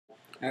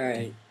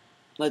Alright,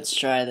 let's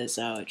try this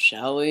out,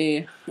 shall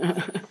we?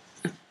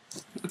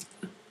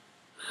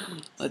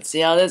 Let's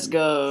see how this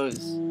goes.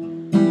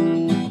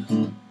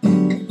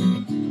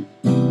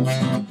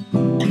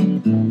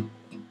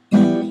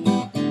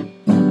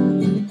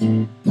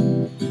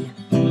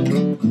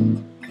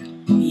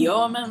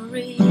 Your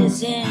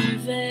memories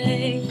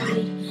invade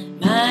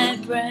my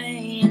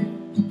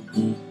brain,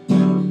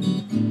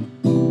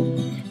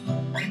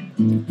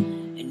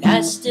 and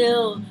I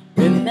still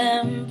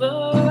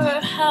remember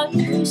how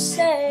you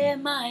say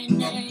my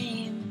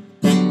name.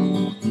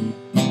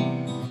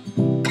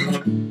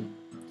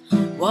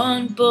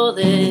 One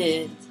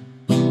bullet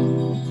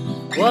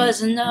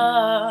was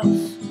enough.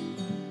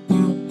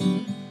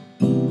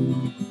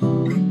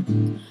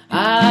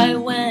 I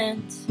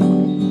went,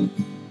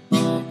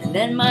 and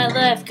then my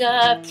life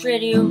got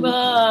pretty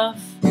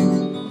rough.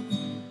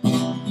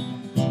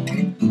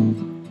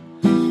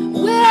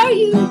 Where are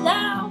you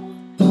now?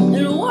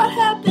 And what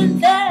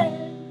happened then?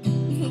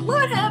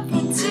 What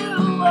happened to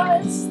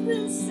us?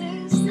 This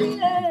is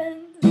the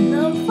end. And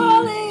I'm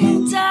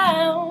falling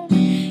down,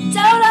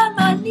 down on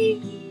my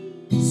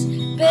knees,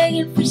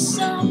 begging for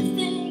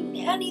something,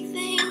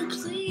 anything,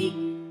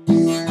 please.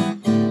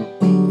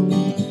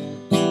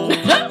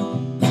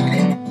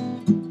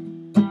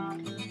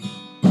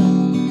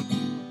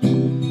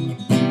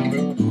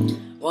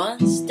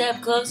 One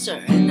step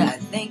closer, and I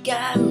think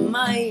I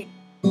might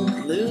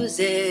lose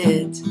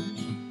it.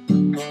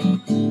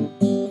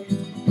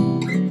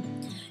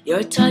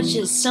 Your touch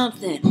is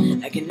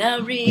something I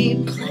cannot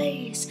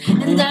replace,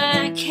 and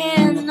I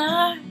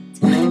cannot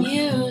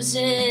use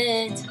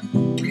it.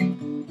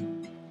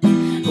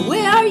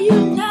 Where are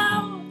you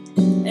now?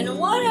 And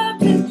what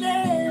happened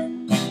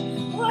then?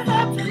 What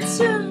happened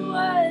to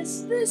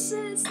us? This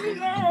is the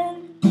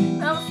end.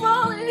 I'm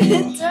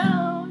falling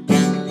down,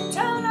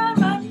 down on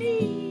my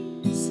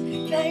knees,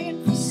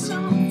 begging for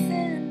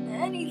something,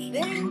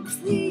 anything,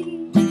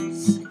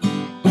 please.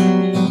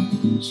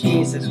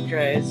 Jesus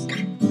Christ.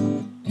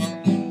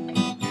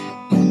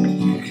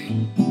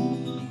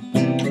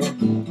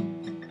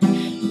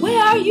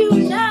 Where are you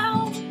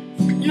now?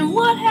 And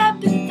what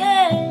happened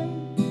then?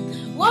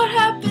 What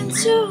happened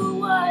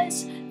to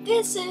us?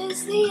 This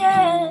is the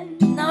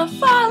end. I'm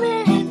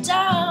falling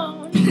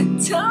down,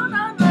 down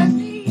on my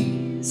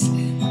knees,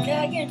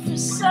 begging for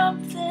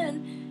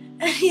something,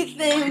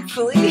 anything,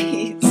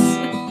 please.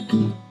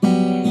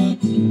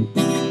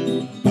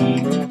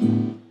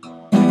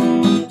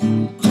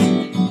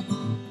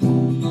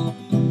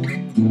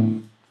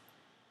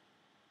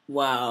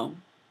 Wow.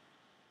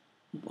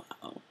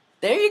 Wow.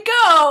 There you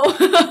go.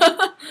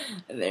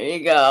 There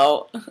you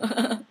go.